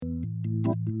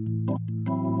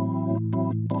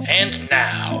And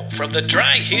now, from the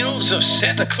dry hills of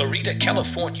Santa Clarita,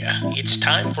 California, it's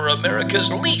time for America's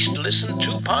least listened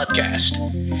to podcast.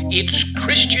 It's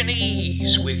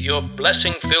Christianese with your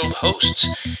blessing-filled hosts,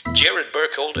 Jared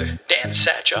Burkholder, Dan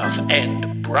Satchoff,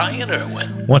 and Brian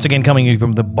Irwin. Once again, coming in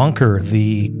from the bunker,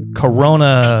 the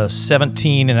Corona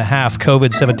 17.5,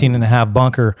 COVID 17.5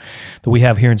 bunker that we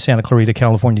have here in Santa Clarita,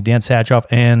 California. Dan Satchoff,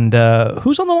 and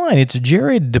who's on the line? It's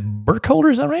Jared Burkholder,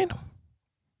 is that right?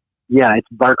 Yeah, it's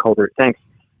Burkholder. Thanks.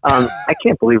 I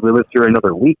can't believe we lived through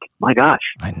another week. My gosh.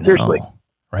 I know. Seriously.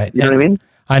 Right. You know what I mean?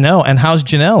 I know. And how's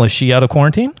Janelle? Is she out of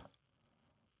quarantine?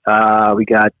 We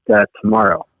got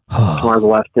tomorrow. Tomorrow's the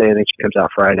last day. I think she comes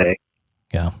out Friday.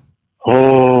 Yeah.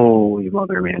 Holy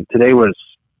mother, man. Today it was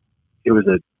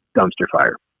a dumpster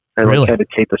fire. I Really? had to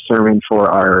tape a sermon for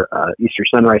our Easter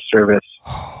sunrise service.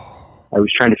 I was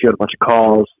trying to field a bunch of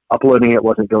calls. Uploading it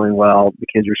wasn't going well. The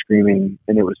kids were screaming,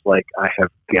 and it was like, I have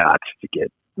got to get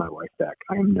my wife back.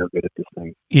 I am no good at this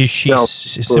thing. Is she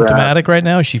symptomatic right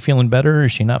now? Is she feeling better?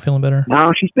 Is she not feeling better?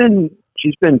 No, she's been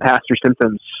past her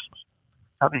symptoms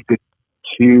probably a good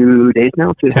 2 days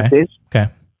now, 2.5 days. Okay.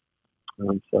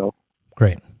 So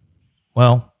great.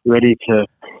 Well, ready to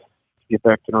get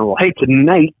back to normal. Hey,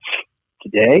 today,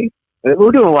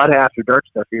 we're doing a lot of after dark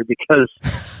stuff here because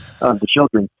of the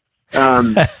children.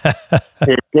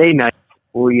 Today night,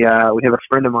 we have a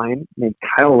friend of mine named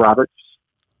Kyle Roberts.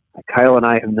 Kyle and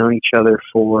I have known each other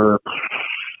for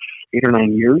 8 or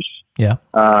 9 years. Yeah.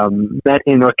 Met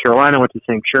in North Carolina, went to the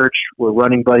same church. We're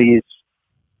running buddies.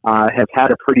 Have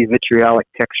had a pretty vitriolic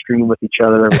text stream with each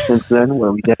other ever since then,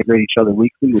 where we denigrate each other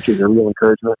weekly, which is a real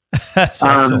encouragement. That's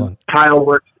excellent. Kyle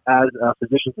works as a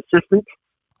physician's assistant.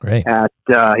 Great.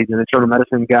 He's an internal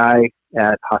medicine guy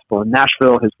at a hospital in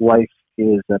Nashville. His wife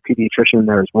is a pediatrician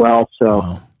there as well.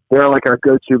 So they're like our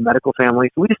go-to medical family.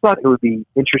 So we just thought it would be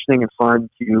interesting and fun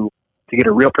to get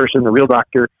a real person, a real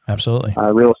doctor. Absolutely.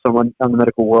 Real someone on the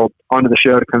medical world onto the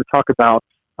show to kind of talk about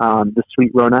the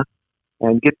sweet Rona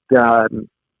and get their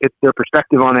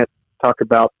perspective on it, talk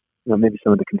about maybe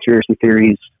some of the conspiracy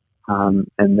theories. And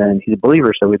then he's a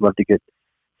believer, so we'd love to get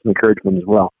some encouragement as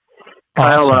well.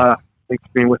 Awesome. Kyle, thanks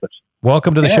for being with us.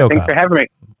 Welcome to the show, Thanks Kyle. for having me.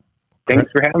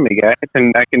 Thanks for having me, guys.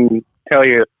 And I can tell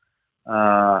you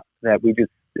that we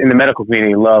just, in the medical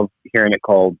community, love hearing it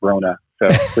called Rona. So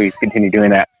please continue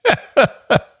doing that.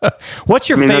 What's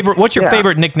your favorite? What's your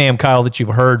favorite nickname, Kyle, that you've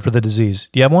heard for the disease?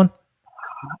 Do you have one?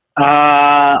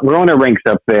 Rona ranks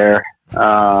up there.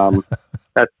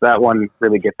 That one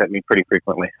really gets at me pretty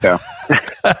frequently. So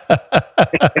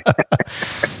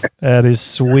that is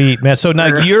sweet, man. So now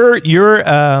your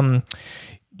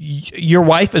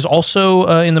wife is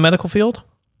also in the medical field?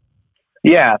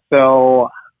 Yeah. So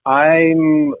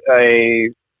I'm a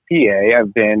PA.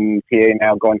 I've been PA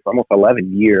now going for almost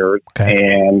 11 years,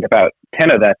 and about 10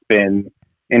 of that's been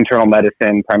internal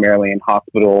medicine, primarily in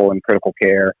hospital and critical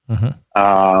care.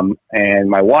 Mm-hmm. And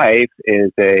my wife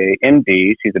is a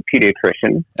MD. She's a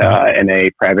pediatrician in a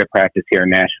private practice here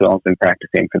in Nashville. Has been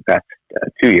practicing for the past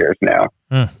 2 years now.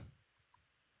 Mm.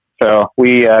 So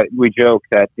we joke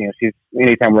that she's,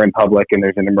 anytime we're in public and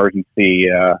there's an emergency,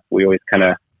 we always kind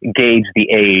of gauge the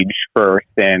age first,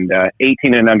 and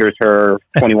 18 and under is her,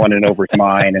 21 and over is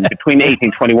mine, and between 18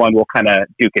 and 21 we'll kind of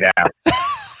duke it out.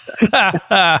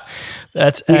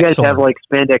 That's you excellent. guys have like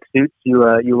spandex suits you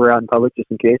wear out in public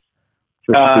just in case?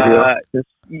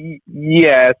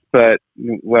 Yes, but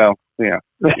yeah,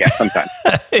 sometimes.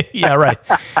 Yeah, right.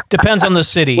 Depends on the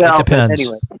city. Well, it depends.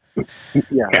 Anyway.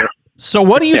 Yeah. So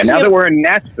what do you see? Now that we're in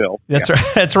Nashville. That's right.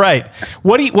 That's right.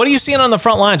 What are you seeing on the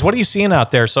front lines? What are you seeing out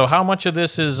there? So how much of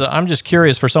this is? I'm just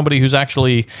curious for somebody who's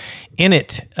actually in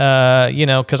it.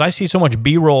 Because I see so much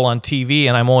B-roll on TV,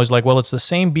 and I'm always like, well, it's the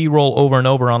same B-roll over and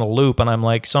over on a loop, and I'm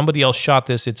like, somebody else shot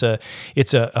this. It's a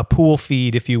pool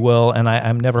feed, if you will, and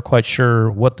I'm never quite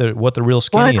sure what the real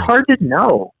skinny is. Well, it's hard to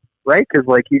know, right? Because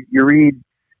like you read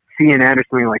CNN or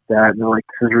something like that, and they're like,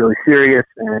 this is really serious,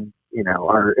 and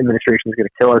our administration is going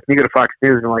to kill us. And you go to Fox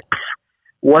News and they're like,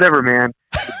 whatever, man.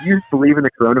 If you believe in the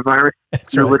coronavirus,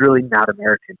 you're literally not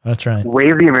American. That's right.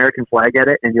 Wave the American flag at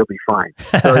it and you'll be fine.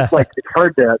 So it's like, it's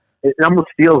hard to, it almost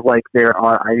feels like there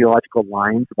are ideological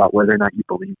lines about whether or not you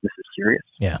believe this is serious.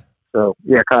 Yeah. So,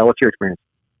 yeah, Kyle, what's your experience?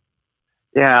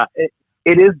 Yeah,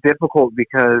 it is difficult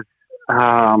because,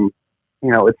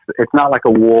 it's not like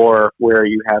a war where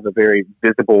you have a very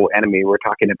visible enemy. We're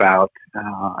talking about,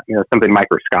 something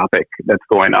microscopic that's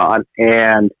going on.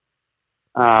 And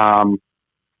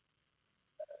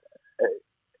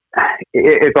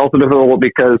it's also difficult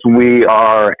because we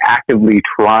are actively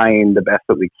trying the best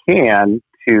that we can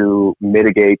to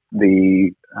mitigate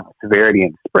the severity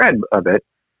and spread of it.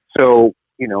 So,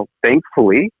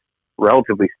 thankfully,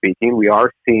 relatively speaking, we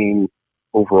are seeing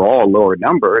overall lower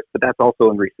numbers, but that's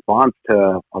also in response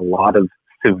to a lot of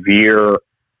severe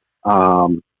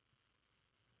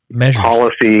measures,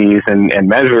 policies and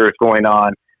measures going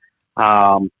on.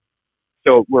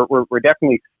 So we're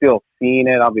definitely still seeing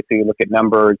it. Obviously, you look at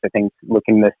numbers. I think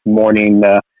looking this morning,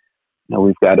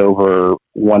 we've got over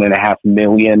 1.5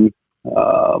 million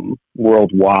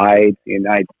worldwide. The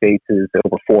United States is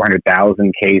over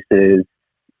 400,000 cases.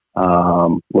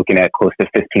 Looking at close to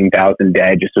 15,000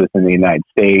 dead just within the United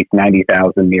States,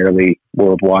 90,000 nearly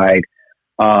worldwide.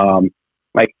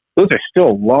 Those are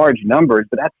still large numbers,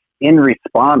 but that's in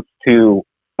response to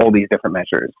all these different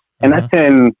measures. And that's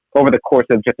in over the course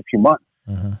of just a few months.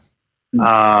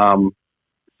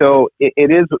 So it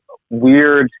is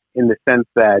weird in the sense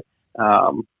that,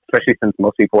 especially since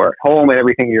most people are at home and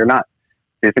everything, you're not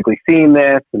physically seeing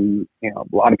this, and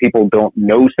a lot of people don't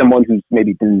know someone who's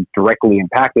maybe been directly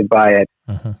impacted by it.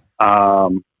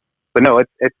 But no,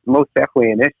 it's most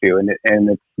definitely an issue, and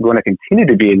it's going to continue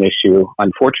to be an issue,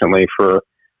 unfortunately, for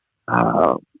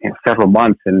several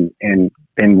months, and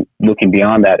looking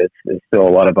beyond that, it's still a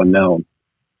lot of unknown.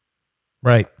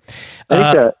 Right.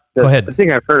 I think go ahead. The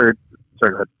thing I've heard.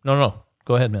 Sorry, go ahead. No.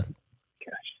 Go ahead, man.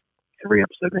 Every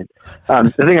episode, man.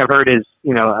 The thing I've heard is,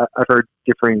 I've heard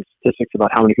differing statistics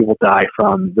about how many people die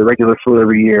from the regular flu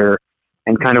every year,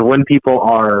 and kind of when people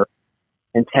are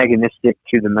antagonistic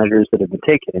to the measures that have been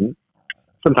taken,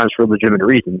 sometimes for legitimate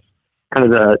reasons.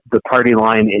 Kind of the party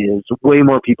line is way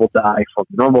more people die from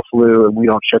the normal flu, and we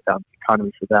don't shut down the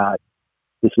economy for that.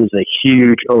 This is a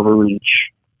huge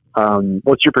overreach.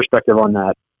 What's your perspective on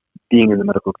that, being in the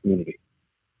medical community?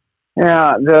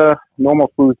 Yeah, the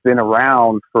normal flu's been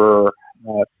around for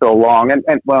so long, and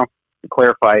well, to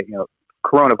clarify,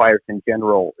 coronavirus in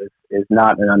general is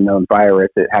not an unknown virus.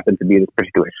 It happens to be this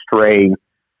particular strain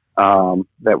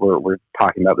that we're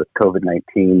talking about, this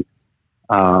COVID-19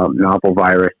 novel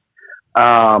virus.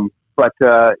 But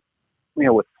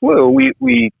with flu,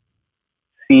 we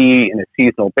see in a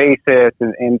seasonal basis,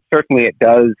 and certainly it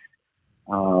does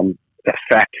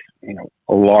affect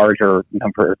a larger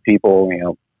number of people,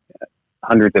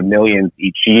 hundreds of millions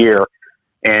each year,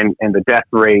 and the death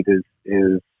rate is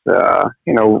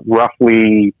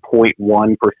roughly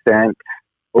 0.1%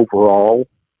 overall.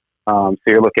 So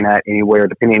you're looking at anywhere,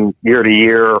 depending year to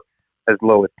year, as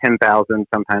low as 10,000,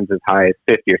 sometimes as high as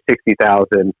 50 or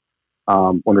 60,000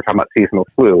 when we're talking about seasonal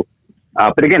flu.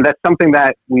 But again, that's something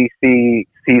that we see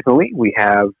seasonally. We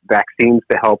have vaccines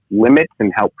to help limit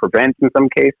and help prevent in some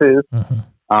cases.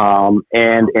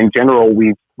 And in general,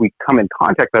 we come in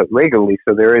contact with that regularly.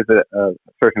 So there is a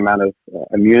certain amount of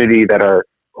immunity that our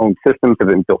own systems have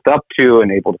been built up to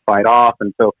and able to fight off.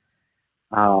 And so,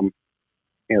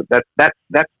 that's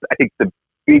I think the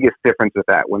biggest difference with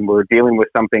that, when we're dealing with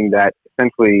something that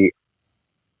essentially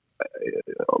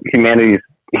humanity's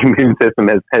immune system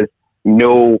has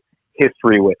no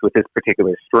history with this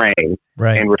particular strain.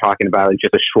 Right. And we're talking about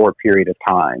just a short period of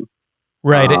time.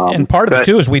 Right, and part of it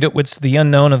too is it's the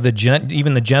unknown of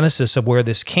even the genesis of where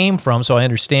this came from. So I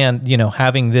understand,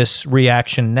 having this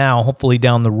reaction now, hopefully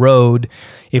down the road,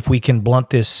 if we can blunt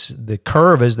the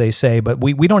curve, as they say. But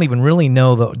we don't even really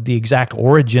know the exact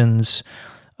origins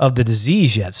of the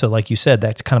disease yet. So, like you said,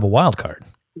 that's kind of a wild card.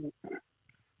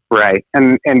 Right,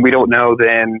 and we don't know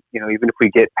then. Even if we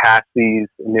get past these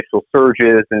initial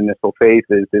surges and initial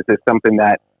phases, is this something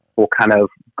that will kind of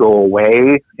go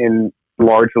away in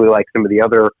largely like some of the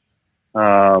other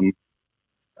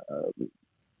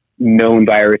known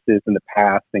viruses in the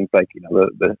past, things like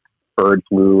the bird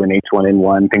flu and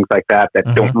H1N1, things like that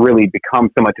don't really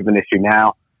become so much of an issue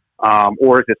now,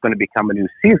 or is this going to become a new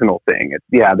seasonal thing?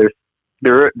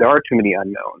 There are too many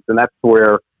unknowns, and that's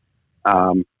where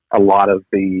a lot of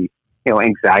the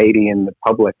anxiety in the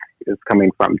public is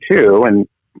coming from too. And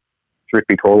truth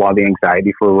be told, a lot of the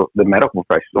anxiety for the medical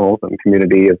professionals and the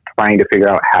community is trying to figure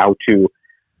out how to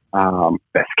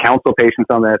best counsel patients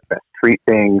on this, best treat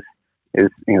things, is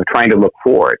trying to look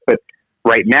forward. But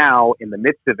right now, in the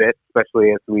midst of it,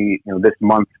 especially as we this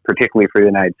month, particularly for the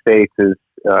United States, is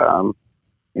kind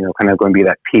of going to be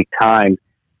that peak time.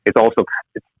 It's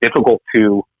difficult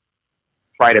to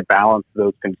try to balance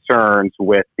those concerns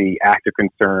with the active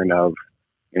concern of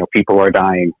people are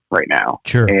dying right now,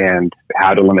 sure, and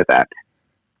how to limit that.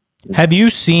 Have you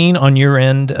seen on your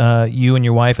end, you and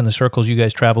your wife and the circles you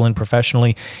guys travel in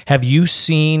professionally, have you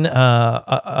seen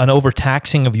an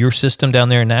overtaxing of your system down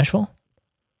there in Nashville?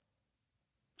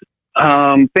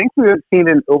 Thankfully, we've seen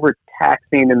an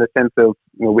overtaxing in the sense of,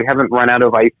 we haven't run out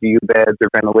of ICU beds or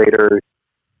ventilators.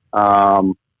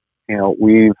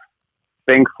 We've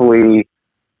thankfully,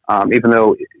 even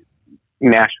though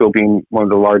Nashville being one of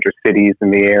the larger cities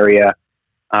in the area,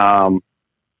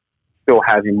 still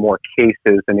having more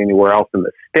cases than anywhere else in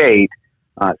the state,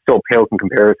 still pales in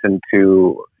comparison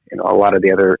to a lot of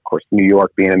the other, of course, New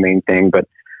York being a main thing, but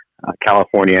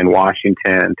California and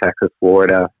Washington, Texas,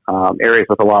 Florida, areas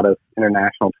with a lot of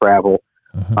international travel.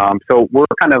 So we're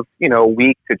kind of, a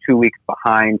week to 2 weeks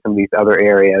behind some of these other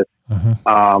areas.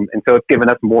 And so it's given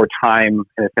us more time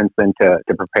in a sense than to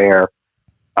prepare.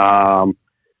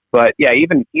 But yeah,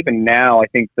 even now, I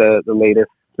think the latest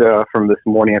from this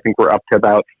morning, I think we're up to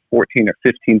about 14 or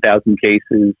 15,000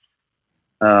 cases.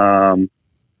 No,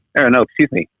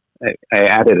 excuse me. I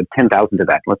added a 10,000 to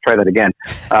that. Let's try that again.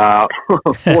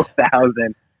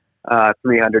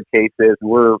 4,300 cases.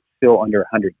 We're still under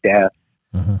 100 deaths.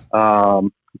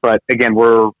 But again,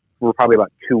 we're probably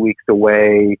about 2 weeks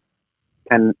away,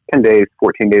 10 days,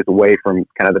 14 days away from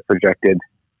kind of the projected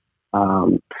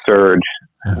surge.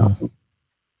 And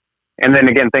then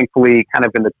again, thankfully, kind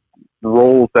of in the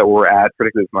roles that we're at,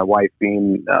 particularly with my wife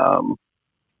being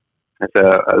as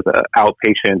a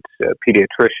outpatient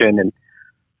pediatrician, and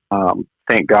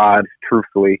thank God,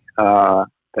 truthfully,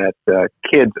 that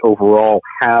kids overall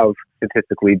have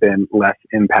statistically been less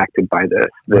impacted by this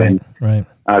than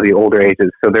the older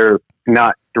ages. So they're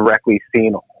not directly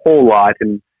seeing a whole lot,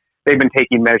 and they've been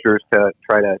taking measures to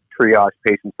try to triage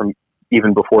patients from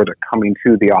even before they're coming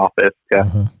to the office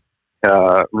to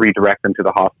redirect them to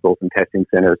the hospitals and testing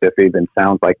centers if it even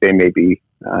sounds like they may be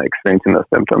experiencing those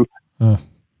symptoms.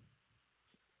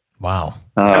 Wow.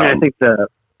 I think sorry,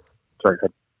 go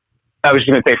ahead. I was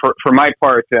just going to say, for my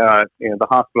part, the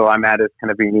hospital I'm at is kind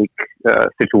of a unique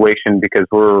situation because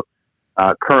we're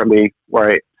currently, where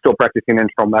I still practicing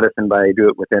internal medicine, but I do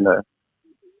it within a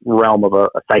realm of a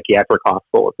psychiatric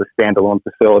hospital. It's a standalone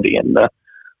facility, and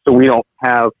so we don't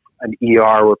have an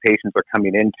ER where patients are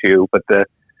coming into. But the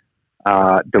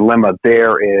dilemma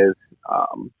there is,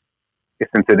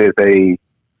 since it is a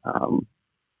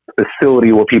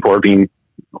facility where people are being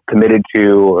committed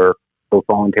to, or both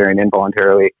voluntary and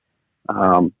involuntarily,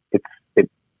 it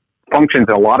functions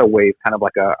in a lot of ways kind of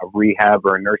like a rehab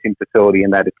or a nursing facility,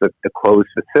 in that it's a closed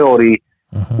facility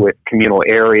with communal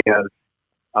areas.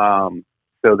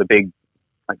 So the big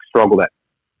struggle that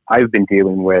I've been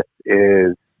dealing with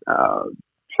is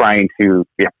trying to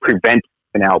prevent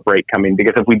an outbreak coming,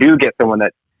 because if we do get someone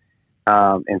that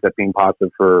ends up being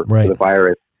positive for the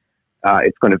virus,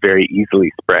 it's going to very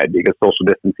easily spread, because social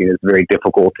distancing is very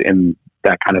difficult in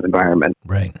that kind of environment.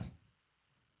 Right.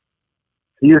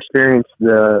 Do you experience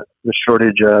the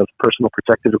shortage of personal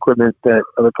protective equipment that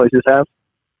other places have?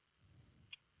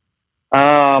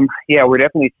 Yeah, we're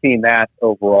definitely seeing that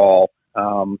overall.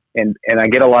 And I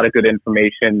get a lot of good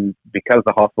information because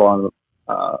the hospital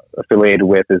I'm affiliated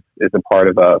with is a part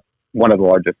of one of the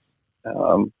largest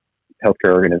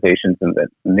healthcare organizations in the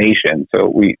nation. So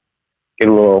we get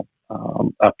a little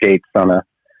updates on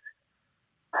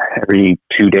every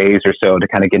 2 days or so to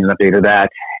kind of get an update of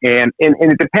that. And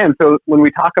it depends. So when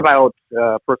we talk about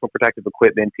personal protective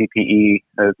equipment, PPE,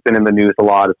 it's been in the news a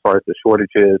lot as far as the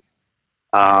shortages.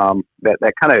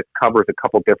 That kind of covers a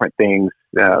couple different things.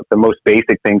 The most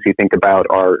basic things you think about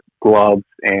are gloves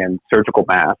and surgical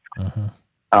masks.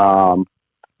 And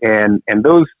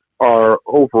those are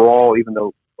overall, even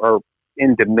though are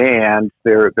in demand,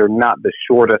 they're not the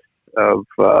shortest of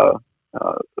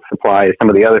supply as some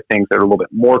of the other things that are a little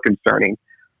bit more concerning.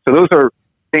 So those are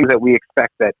things that we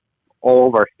expect that all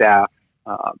of our staff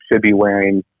should be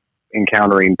wearing,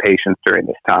 encountering patients during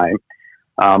this time.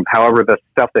 However, the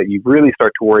stuff that you really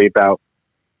start to worry about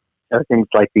are things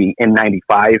like the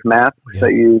N95 masks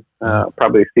that you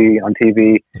probably see on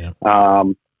TV.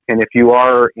 And if you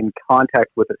are in contact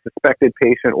with a suspected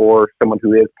patient or someone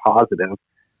who is positive,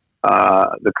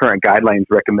 the current guidelines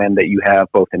recommend that you have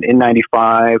both an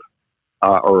N95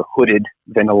 or a hooded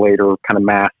ventilator kind of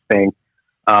mask thing,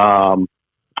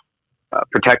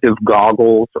 protective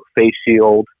goggles or face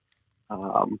shield,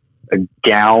 a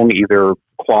gown, either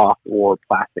cloth or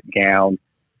plastic gown,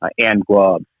 and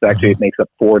gloves. So actually, it makes up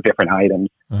 4 different items.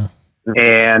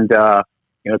 And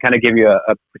kind of give you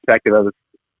a perspective. I was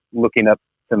looking up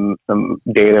some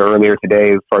data earlier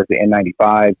today as far as the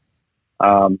N95.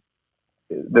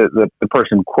 The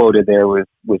person quoted there was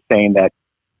saying that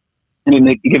in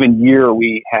a given year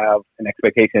we have an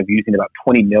expectation of using about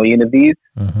 20 million of these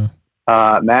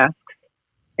masks.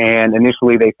 And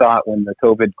initially they thought when the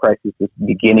COVID crisis was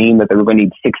beginning that they were going to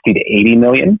need 60 to 80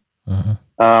 million.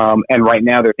 And right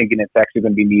now they're thinking it's actually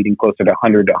going to be needing closer to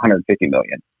 100 to 150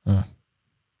 million.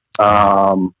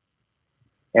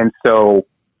 And so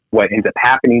what ends up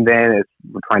happening then is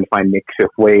we're trying to find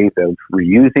makeshift ways of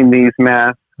reusing these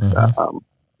masks. Mm-hmm.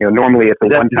 Normally it's a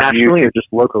one-time nationally use. or just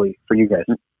locally for you guys?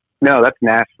 No, that's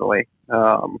nationally.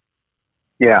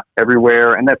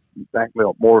 Everywhere, and that's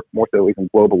more so even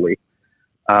globally.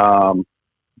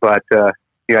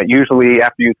 Usually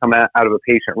after you come out of a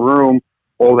patient room,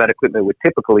 all that equipment would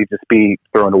typically just be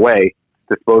thrown away,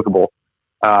 disposable.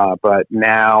 But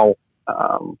now,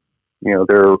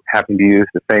 they're having to use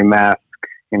the same mask,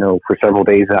 for several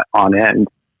days on end,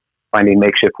 finding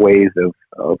makeshift ways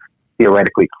of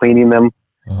theoretically cleaning them.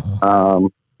 Mm-hmm.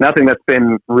 Nothing that's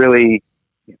been really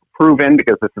proven,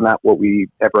 because this is not what we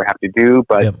ever have to do,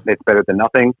 but It's better than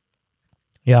nothing.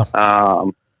 Yeah.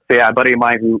 A buddy of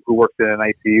mine who works in an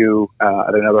ICU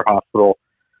at another hospital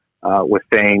was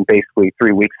saying basically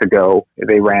 3 weeks ago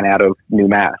they ran out of new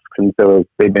masks, and so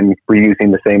they've been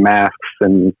reusing the same masks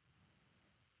and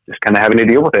just kind of having to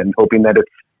deal with it and hoping that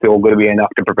it's still going to be enough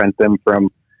to prevent them from,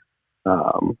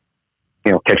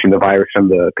 catching the virus from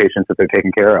the patients that they're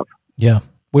taking care of. Yeah.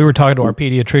 We were talking to our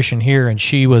pediatrician here, and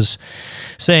she was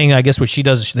saying, I guess what she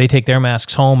does is they take their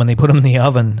masks home and they put them in the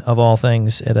oven, of all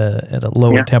things, at a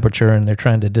lower temperature, and they're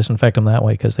trying to disinfect them that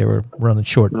way because they were running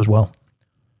short as well.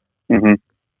 Mm-hmm.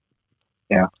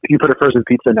 Yeah. If you put a frozen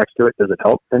pizza next to it, does it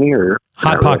help any? Or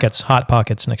hot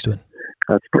pockets next to it.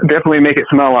 That's definitely make it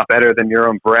smell a lot better than your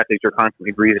own breath as you're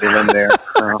constantly breathing it in there.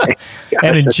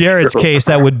 And in Jared's case,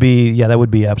 that would be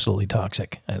absolutely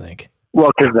toxic, I think. Well,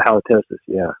 because of the halitosis,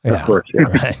 of course. Yeah.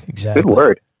 Right, exactly. Good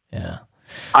word. Yeah.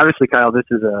 Obviously, Kyle, this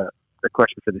is a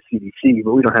question for the CDC,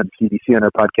 but we don't have the CDC on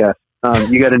our podcast.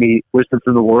 You got any wisdom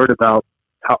from the Lord about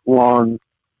how long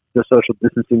the social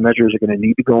distancing measures are going to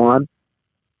need to go on?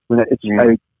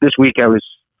 This week I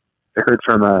heard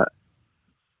from a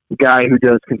guy who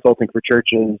does consulting for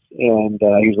churches, and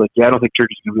he was like, I don't think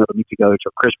churches are going to be able to meet together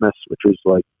until Christmas, which was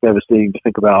like devastating to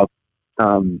think about.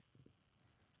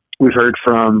 We've heard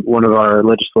from one of our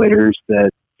legislators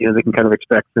that they can kind of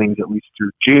expect things at least through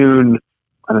June.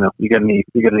 I don't know. You got any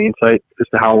insight as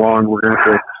to how long we're going to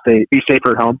have to be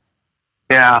safer at home?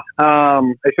 Yeah,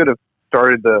 I should have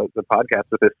started the podcast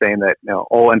with this saying that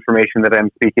all information that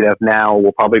I'm speaking of now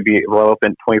will probably be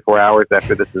relevant 24 hours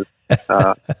after this is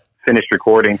finished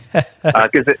recording.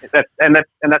 Because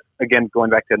that's again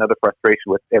going back to another frustration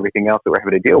with everything else that we're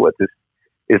having to deal with is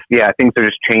things are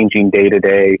just changing day to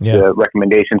day. The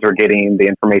recommendations we're getting, the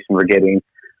information we're getting.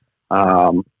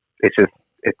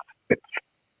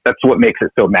 That's what makes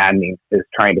it so maddening, is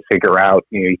trying to figure out,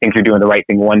 you think you're doing the right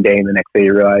thing one day and the next day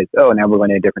you realize, oh, now we're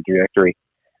going in a different trajectory.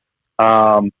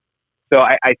 So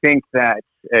I think that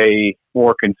a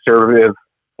more conservative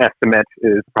estimate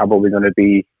is probably going to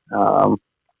be,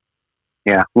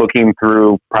 looking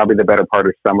through probably the better part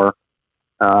of summer.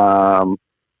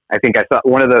 I think I saw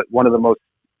one of the most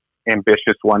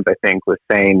ambitious ones, I think, was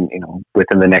saying,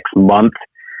 within the next month.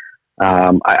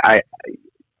 I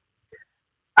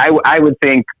would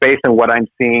think, based on what I'm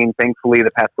seeing, thankfully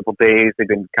the past couple of days they've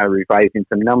been kind of revising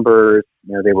some numbers.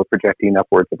 They were projecting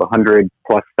upwards of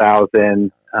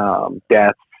 100,000+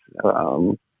 deaths,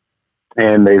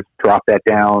 and they've dropped that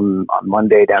down on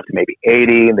Monday down to maybe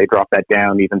 80, and they dropped that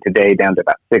down even today down to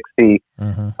about 60.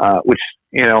 Mm-hmm. Which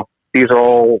these are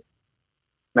all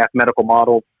mathematical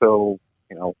models, so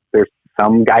there's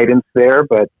some guidance there,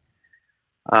 but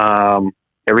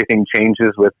everything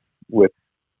changes with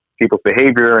people's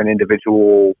behavior and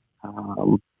individual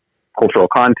cultural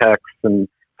context, and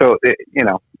so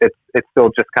it's still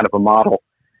just kind of a model.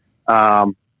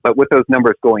 But with those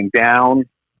numbers going down,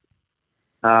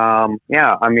 I'm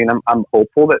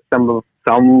hopeful that some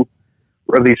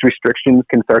of these restrictions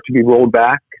can start to be rolled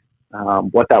back.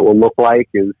 What that will look like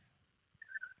is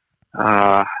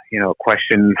a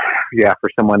question, for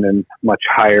someone in much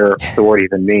higher authority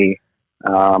than me.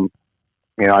 We're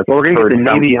going to get the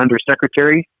Navy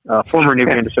Undersecretary, former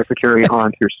Navy Undersecretary,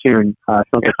 on here soon. Sounds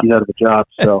like he's out of a job.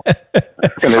 So I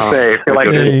was going to say, I feel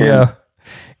like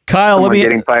Kyle,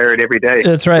 getting fired every day.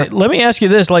 That's right. Let me ask you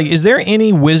this: is there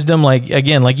any wisdom? Like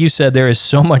you said, there is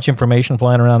so much information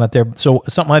flying around out there. So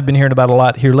something I've been hearing about a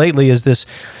lot here lately is this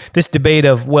debate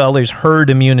of, there's herd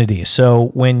immunity.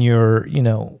 So when you're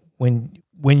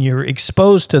when you're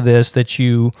exposed to this, that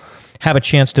you have a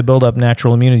chance to build up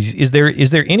natural immunity. Is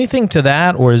there anything to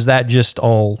that, or is that just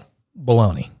all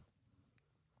baloney?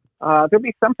 There'll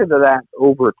be something to that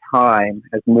over time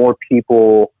as more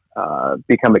people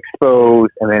become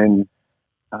exposed and then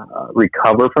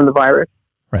recover from the virus.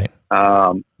 Right.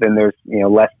 Then there's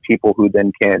less people who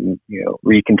then can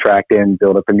recontract and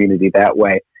build up immunity that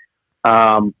way.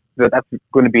 So that's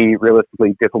going to be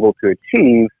realistically difficult to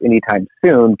achieve anytime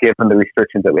soon, given the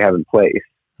restrictions that we have in place.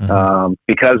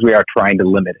 because we are trying to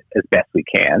limit it as best we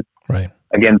can. Right.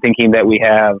 Again, thinking that we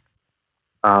have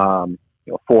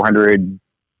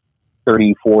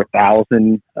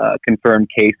 434,000 confirmed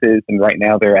cases, and right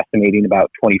now they're estimating about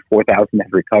 24,000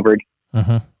 have recovered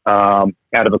out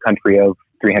of a country of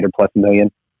 300 plus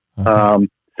million.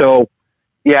 So,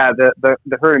 yeah,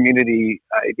 the herd immunity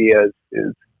idea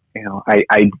is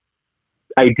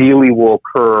ideally will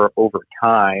occur over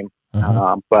time,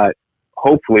 but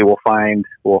hopefully we'll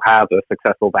have a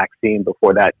successful vaccine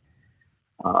before that.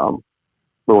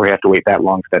 Before we have to wait that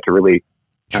long for that to really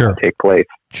take place.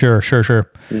 Sure.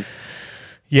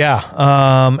 Yeah.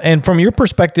 And from your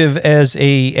perspective as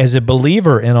a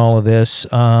believer in all of this,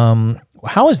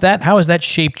 how has that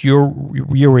shaped your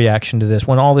reaction to this?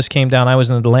 When all this came down, I was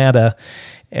in Atlanta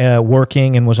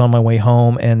working and was on my way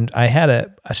home, and I had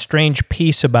a strange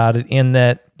peace about it in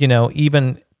that,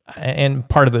 and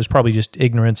part of it was probably just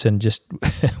ignorance and just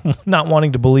not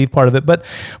wanting to believe part of it. But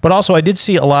also I did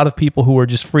see a lot of people who were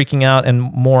just freaking out, and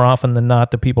more often than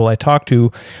not, the people I talked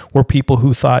to were people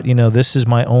who thought, this is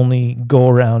my only go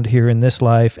around here in this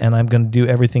life, and I'm going to do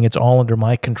everything. It's all under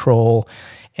my control.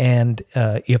 And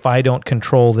if I don't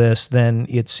control this, then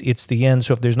it's the end.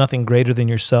 So if there's nothing greater than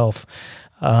yourself,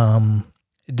 can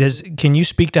you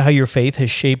speak to how your faith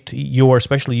has shaped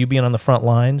especially you being on the front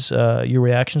lines, your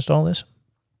reactions to all this?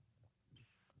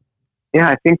 Yeah,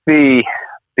 I think the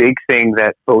big thing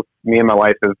that both me and my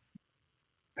wife have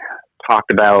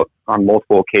talked about on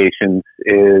multiple occasions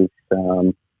is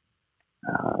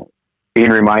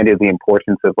being reminded of the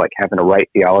importance of having a right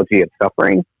theology of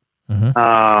suffering,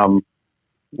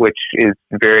 which is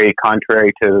very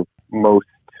contrary to most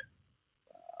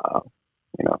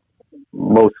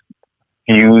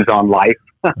views on life.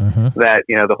 That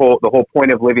the whole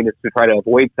point of living is to try to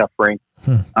avoid suffering.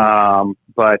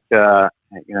 But I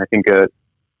think the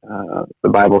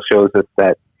Bible shows us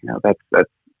that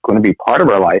that's going to be part of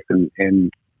our life,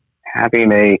 and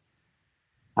having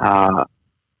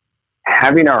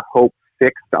having our hope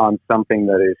fixed on something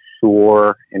that is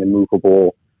sure and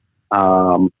immovable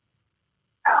helps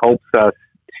us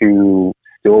to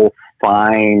still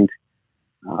find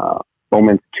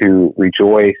moments to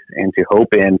rejoice and to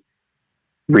hope in,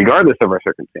 regardless of our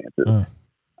circumstances.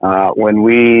 When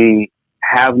we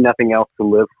have nothing else to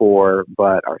live for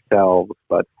but ourselves,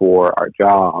 but for our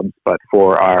jobs, but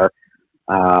for our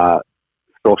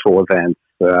social events,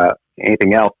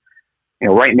 anything else.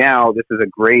 Right now, this is a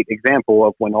great example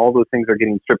of when all those things are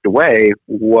getting stripped away,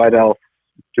 what else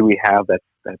do we have that's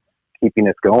keeping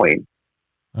us going?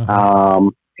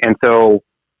 And so,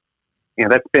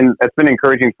 that's been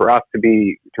encouraging for us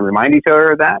to remind each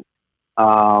other of that.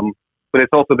 But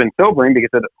it's also been sobering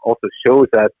because it also shows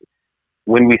us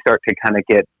when we start to kind of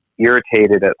get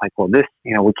irritated at this,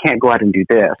 we can't go out and do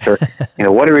this, or,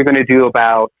 what are we going to do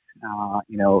about,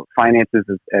 finances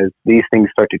as these things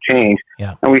start to change.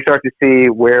 Yeah. And we start to see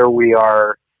where we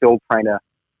are still trying to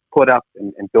put up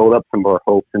and build up some of our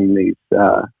hopes in these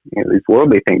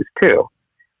worldly things too.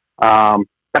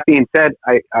 That being said,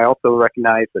 I also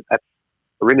recognize that that's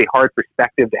a really hard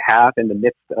perspective to have in the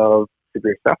midst of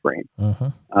severe suffering.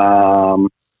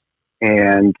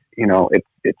 And,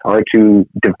 it's hard to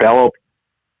develop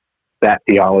that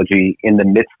theology in the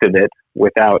midst of it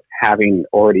without having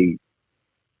already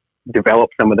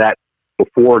developed some of that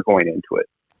before going into it.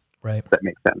 Right. If that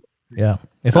makes sense. Yeah.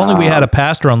 If only we had a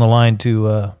pastor on the line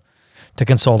to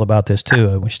consult about this too.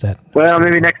 I wish that. Well,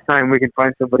 maybe next time we can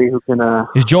find somebody who can.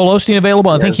 Is Joel Osteen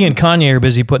available? I think he and Kanye are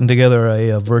busy putting together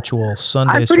a virtual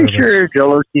Sunday service. I'm pretty sure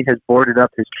Joel Osteen has boarded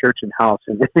up his church and house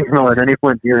and isn't going to let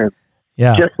anyone hear him.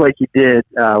 Yeah. Just like he did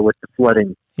with the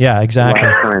flooding. Yeah, exactly.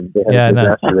 Last time they had a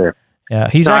disaster there. Yeah,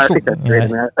 he's actually. I think that's great.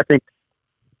 I think.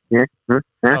 Yeah.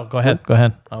 Oh, go ahead.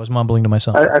 I was mumbling to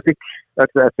myself. I think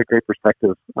that's a great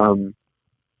perspective. And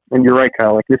you're right,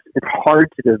 Kyle. It's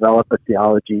hard to develop a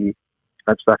theology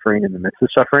of suffering in the midst of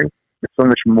suffering. It's so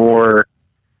much more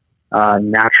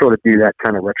natural to do that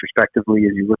kind of retrospectively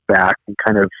as you look back and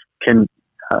kind of can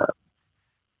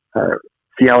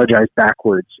theologize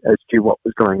backwards as to what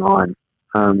was going on.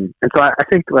 And so I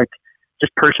think,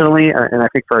 just personally, and I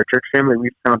think for our church family,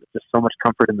 we've found just so much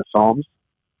comfort in the Psalms,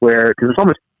 because the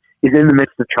psalmist is in the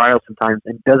midst of trials sometimes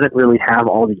and doesn't really have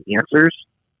all the answers.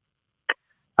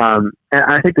 And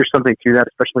I think there's something to that,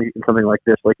 especially in something like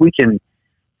this.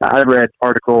 I've read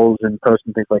articles and posts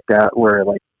and things like that where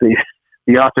the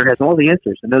author has all the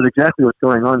answers and knows exactly what's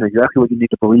going on, and exactly what you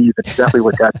need to believe, and exactly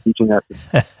what God's teaching us.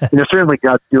 And, certainly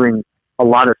God's doing a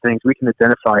lot of things. We can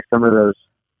identify some of those,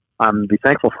 be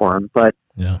thankful for them. But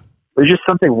there's just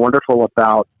something wonderful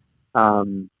about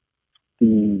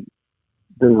the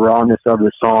the rawness of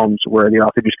the Psalms, where the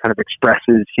author just kind of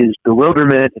expresses his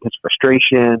bewilderment and his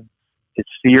frustration, his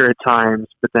fear at times,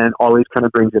 but then always kind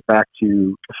of brings it back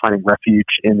to finding refuge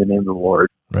in the name of the Lord.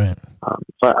 Right.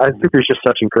 So I think there's just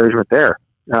such encouragement there.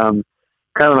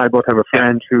 Kyle and I both have a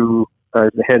friend who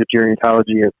is the head of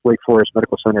gerontology at Wake Forest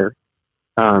Medical Center,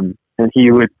 and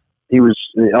he was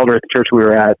the elder at the church we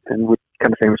were at, and would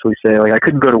kind of famously say, like, I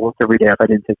couldn't go to work every day if I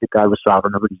didn't think that God was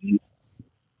sovereign over disease.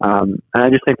 And I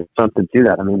just think there's something to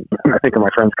that. I mean, I think of my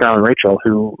friends Kyle and Rachel,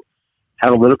 who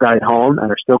have a little guy at home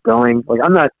and are still going. Like,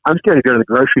 I'm scared to go to the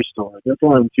grocery store. They're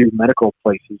going to medical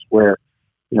places where,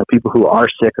 people who are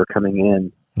sick are coming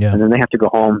in, and then they have to go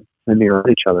home and mirror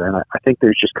each other. And I think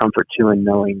there's just comfort too in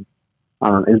knowing,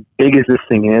 as big as this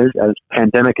thing is, as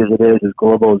pandemic as it is, as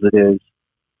global as it is,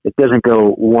 it doesn't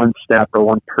go one step or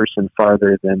one person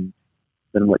farther than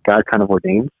what God kind of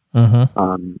ordains. Mm-hmm.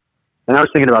 And I was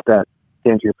thinking about that,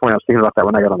 to answer your point, I was thinking about that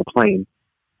when I got on the plane,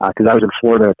 because I was in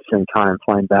Florida at the same time,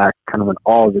 flying back, kind of when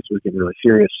all of this was getting really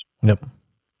serious. Yep.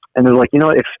 And they're like,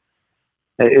 if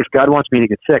God wants me to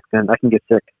get sick, then I can get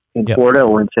sick in Florida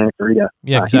or in Santa Clarita.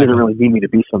 Yeah, exactly. He doesn't really need me to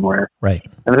be somewhere. Right.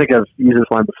 And I think I've used this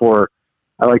line before.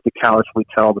 I like to callously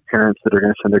tell the parents that are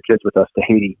going to send their kids with us to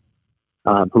Haiti,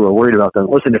 who are worried about them.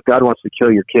 Listen, if God wants to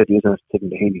kill your kid, he doesn't have to take him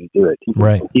to Haiti to do it.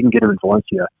 He can get him in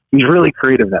Valencia. He's really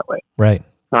creative that way. Right.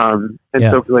 So,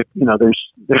 there's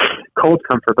cold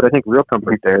comfort, but I think real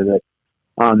comfort there that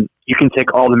you can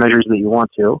take all the measures that you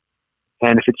want to,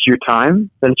 and if it's your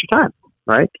time, then it's your time,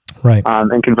 right? Right.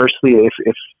 And conversely, if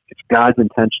it's God's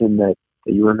intention that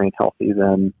you remain healthy,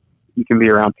 then you can be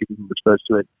around people who are exposed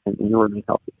to it and you'll remain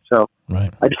healthy. So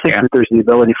right. I just think that there's the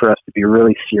ability for us to be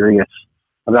really serious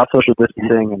about social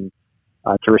distancing and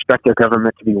to respect our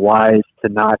government, to be wise, to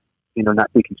not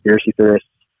be conspiracy theorists,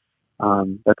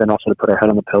 but then also to put our head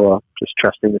on the pillow, just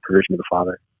trusting the provision of the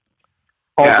Father.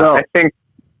 Although, I think.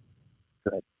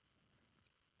 Go ahead.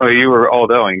 Oh, you were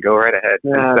although-ing. Go right ahead.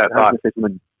 Yeah, I'm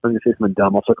going to say something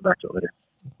dumb. I'll circle back to it later.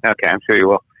 Okay, I'm sure you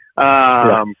will.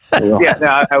 I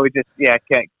would just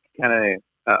kind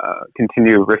of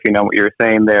continue riffing on what you were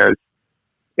saying there.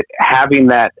 Having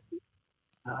that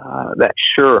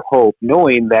sure hope,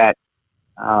 knowing that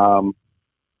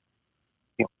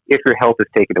if your health is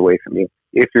taken away from you,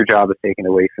 if your job is taken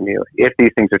away from you, if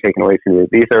these things are taken away from you,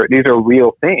 these are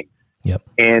real things. Yep.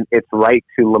 And it's right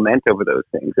to lament over those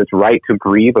things. It's right to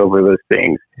grieve over those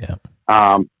things. Yeah.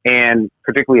 And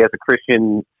particularly as a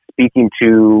Christian, speaking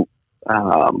to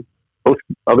both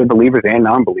other believers and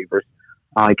non-believers,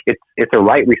 it's a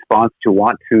right response to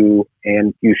want to,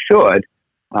 and you should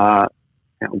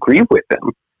grieve with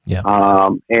them. Yeah.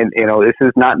 And this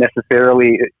is not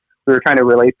necessarily. We were trying to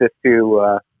relate this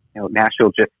to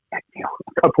Nashville just a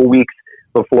couple weeks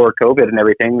before COVID and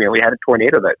everything. We had a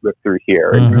tornado that ripped through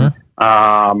here, mm-hmm.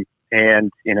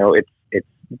 and it's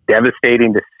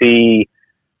devastating to see.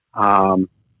 That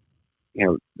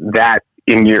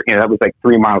in that was like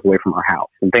 3 miles away from our house,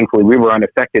 and thankfully we were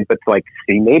unaffected. But to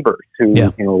see neighbors who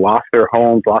lost their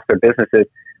homes, lost their businesses,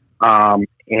 and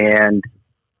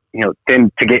then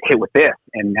to get hit with this,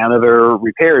 and none of their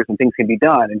repairs and things can be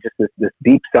done, and just this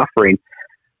deep suffering,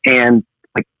 and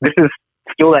this is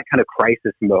still that kind of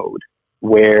crisis mode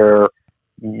where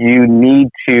you need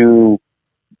to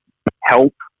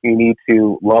help, you need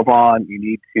to love on, you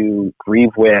need to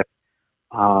grieve with,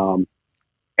 and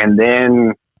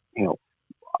then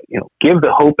give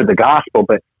the hope of the gospel,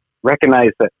 but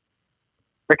recognize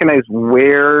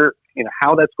where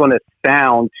how that's going to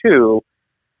sound too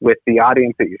with the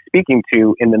audience that you're speaking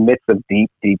to in the midst of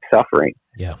deep suffering.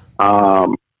 Yeah.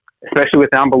 Especially with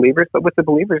non-believers, but with the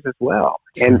believers as well.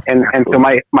 And so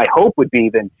my hope would be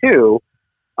then too,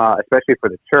 especially for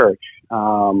the church,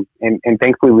 and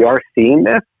thankfully we are seeing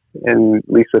this, and at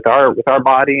least with our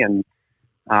body and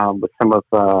with some of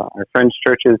our friends'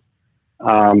 churches,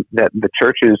 that the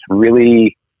church is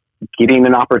really getting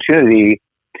an opportunity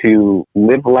to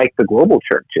live like the global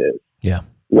church is. Yeah.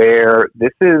 Where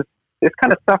this kind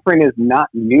of suffering is not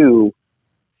new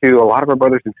to a lot of our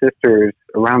brothers and sisters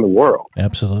around the world.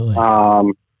 Absolutely.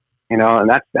 And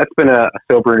that's been a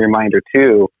sobering reminder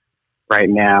too, right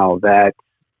now, that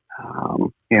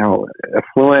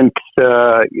affluent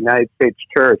United States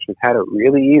church has had it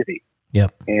really easy.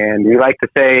 Yep. And we like to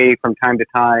say from time to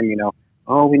time, we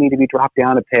need to be dropped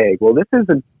down a peg. Well, this is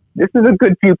a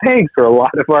good few pegs for a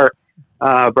lot of our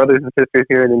brothers and sisters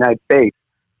here in the United States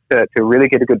to really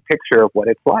get a good picture of what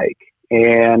it's like.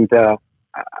 And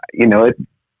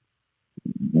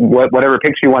whatever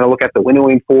picture you want to look at, the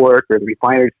winnowing fork or the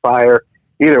refiner's fire,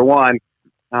 either one,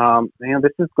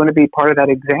 this is going to be part of that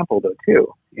example though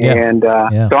too. Yeah. And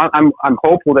so I'm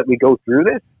hopeful that we go through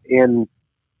this in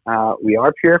we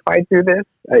are purified through this.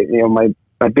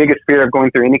 My biggest fear of going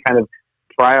through any kind of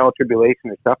trial, tribulation,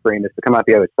 or suffering is to come out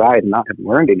the other side and not have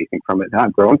learned anything from it,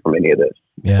 not grown from any of this.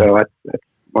 Yeah. So that's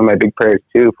one of my big prayers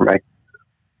too for my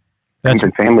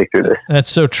family through this. That's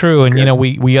so true. And,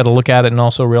 we got to look at it and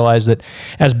also realize that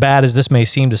as bad as this may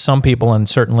seem to some people, and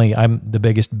certainly I'm the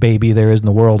biggest baby there is in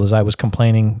the world, as I was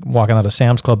complaining walking out of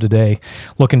Sam's Club today,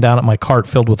 looking down at my cart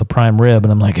filled with a prime rib,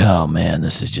 and I'm like, oh man,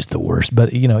 this is just the worst. But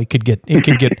it could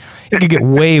get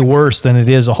way worse than it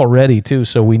is already too.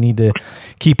 So we need to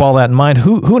keep all that in mind.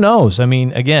 Who knows? I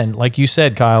mean, again, like you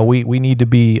said, Kyle, we need to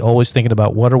be always thinking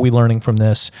about what are we learning from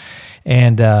this.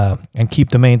 And keep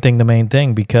the main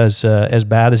thing, because as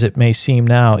bad as it may seem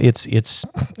now,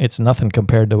 it's nothing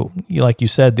compared to, like you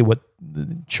said, what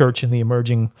the church in the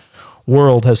emerging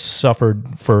world has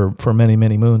suffered for many,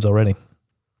 many moons already.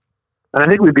 And I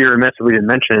think we'd be remiss if we didn't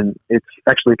mention it's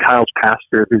actually Kyle's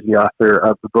pastor who's the author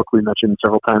of the book we mentioned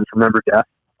several times, Remember Death.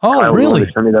 Oh, Kyle really?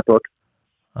 Sent me that book.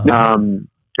 And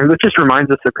it just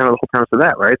reminds us of kind of the whole premise of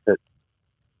that, right?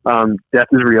 That death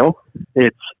is real,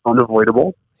 it's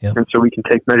unavoidable. Yep. And so we can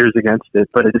take measures against it,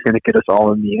 but it is going to get us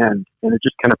all in the end. And it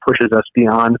just kind of pushes us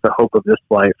beyond the hope of this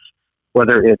life,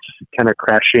 whether it's kind of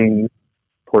crashing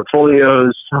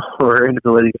portfolios or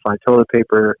inability to find toilet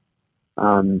paper.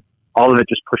 All of it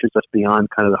just pushes us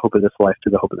beyond kind of the hope of this life to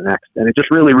the hope of the next. And it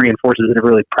just really reinforces in a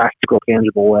really practical,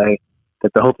 tangible way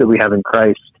that the hope that we have in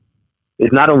Christ is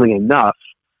not only enough,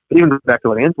 but even back to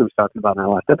what Ansley was talking about in our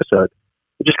last episode,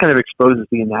 it just kind of exposes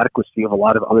the inadequacy of a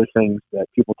lot of other things that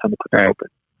people tend to put their hope in.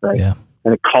 Right. Yeah.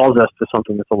 And it calls us to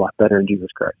something that's a lot better in Jesus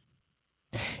Christ.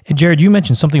 And Jared, you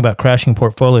mentioned something about crashing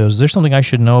portfolios. Is there something I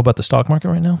should know about the stock market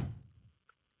right now?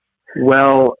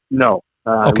 Well, no.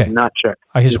 Okay. Not checked.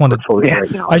 I just wanted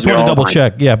right now. I just want to double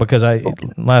check. Yeah, because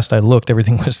last I looked,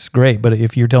 everything was great. But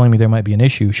if you're telling me there might be an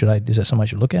issue, is that something I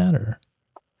should look at? Or?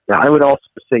 Yeah, I would also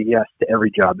say yes to every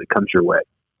job that comes your way.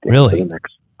 Really? For the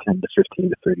next 10 to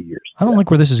 15 to 30 years. I don't like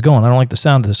where this is going. I don't like the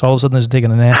sound of this. All of a sudden, this is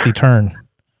taking a nasty turn.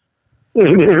 We're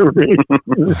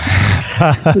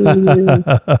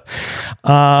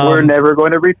never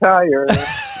going to retire.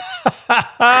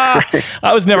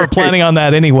 I was never planning on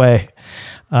that anyway.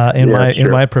 In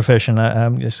my profession,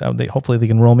 I'm just hopefully they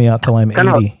can roll me out till I'm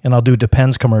 80, and I'll do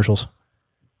Depends commercials.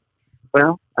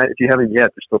 Well, if you haven't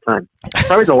yet, there's still time.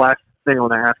 Probably the last thing I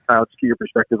want to ask Kyle to get your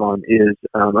perspective on is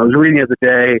I was reading the other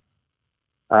day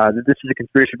that this is a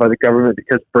conspiracy by the government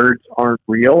because birds aren't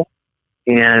real.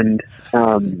 And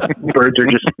birds are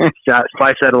just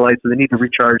spy satellites, so they need to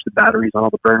recharge the batteries on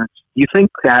all the birds. Do you think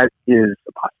that is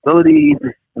a possibility?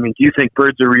 I mean, do you think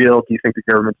birds are real? Do you think the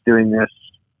government's doing this?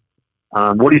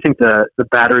 What do you think the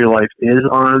battery life is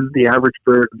on the average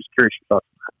bird? I'm just curious your thoughts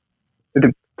on that.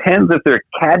 It depends if they're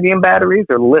cadmium batteries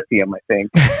or lithium, I think.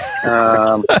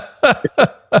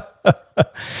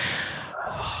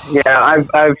 Yeah,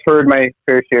 I've heard my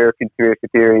fair share of conspiracy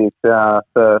theories.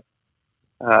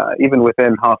 Even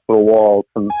within hospital walls,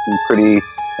 some pretty,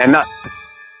 and not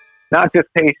just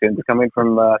patients, coming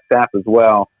from staff as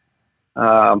well.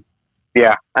 I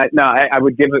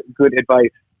would give good advice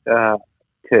to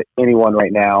anyone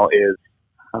right now is,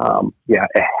 a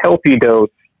healthy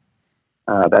dose,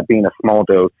 that being a small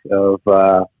dose of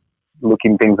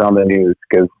looking things on the news,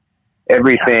 because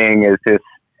everything is just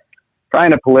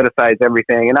trying to politicize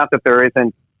everything, and not that there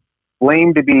isn't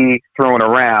blame to be thrown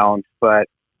around, but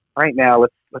right now,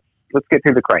 let's get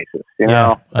through the crisis. You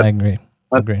know, I agree.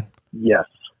 Yes.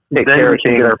 Take then care we of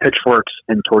can things. get our pitchforks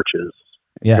and torches.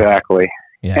 Yeah. Exactly.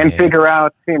 Yeah, and figure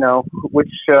out, which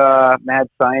mad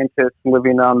scientist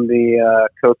living on the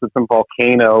coast of some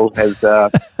volcano has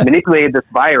manipulated this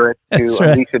virus to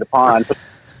unleash it upon.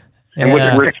 And which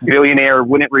rich billionaire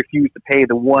wouldn't refuse to pay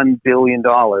the $1 billion?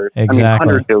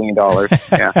 Exactly. $100 billion.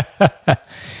 Yeah.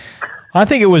 I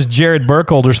think it was Jared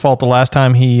Burkholder's fault the last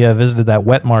time he visited that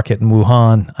wet market in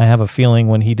Wuhan. I have a feeling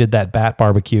when he did that bat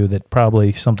barbecue that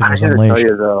probably something was unleashed. I gotta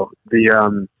tell you though,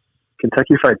 the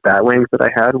Kentucky Fried Bat Wings that I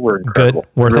had were incredible. Good,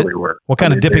 worth really it. Were. What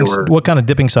kind of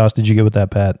dipping sauce did you get with that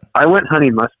bat? I went honey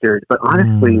mustard, but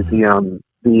honestly, the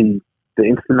instant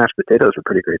mashed potatoes were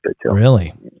pretty great there too.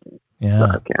 Really?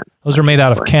 Yeah. Those are made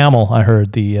out of camel. I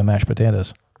heard the mashed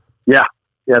potatoes. Yeah.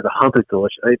 Yeah, the hump is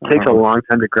delicious. It takes a long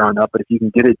time to ground up, but if you can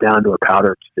get it down to a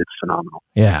powder, it's phenomenal.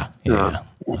 Yeah.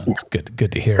 It's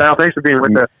good to hear. Kyle, thanks for being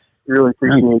with us. Really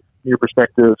appreciate your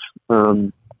perspective. I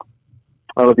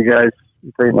love you guys.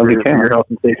 Pray for your health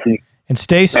and safety. And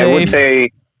stay safe. I would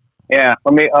say,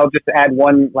 I'll just add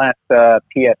one last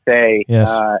PSA.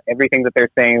 Yes. Everything that they're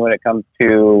saying when it comes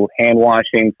to hand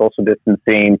washing, social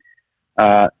distancing,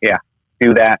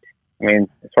 do that. I mean,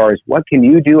 as far as what can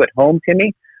you do at home,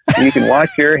 Timmy? You can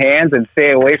wash your hands and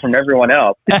stay away from everyone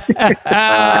else.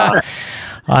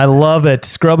 I love it.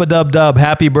 Scrub-a-dub-dub.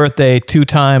 Happy birthday 2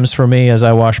 times for me as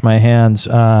I wash my hands.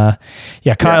 Kyle,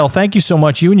 thank you so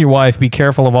much. You and your wife, be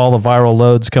careful of all the viral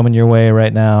loads coming your way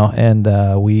right now. And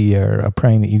we are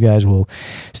praying that you guys will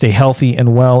stay healthy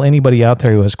and well. Anybody out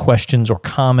there who has questions or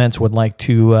comments, would like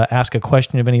to ask a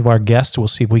question of any of our guests, we'll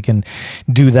see if we can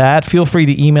do that. Feel free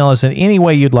to email us in any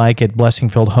way you'd like at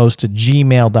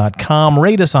blessingfieldhost@gmail.com.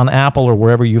 Rate us on Apple or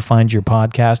wherever you find your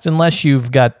podcast, unless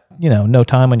you've got no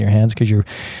time on your hands because you're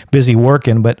busy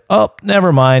working, but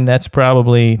never mind. That's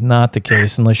probably not the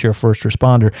case unless you're a first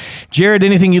responder. Jared,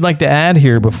 anything you'd like to add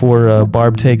here before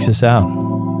Barb takes us out?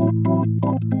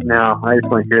 No, I just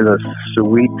want to hear those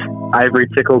sweet ivory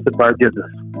tickles that Barb gives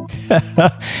us.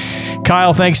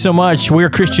 Kyle, thanks so much. We're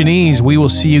Christianese. We will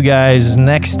see you guys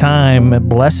next time.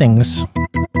 Blessings.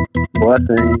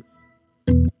 Blessings.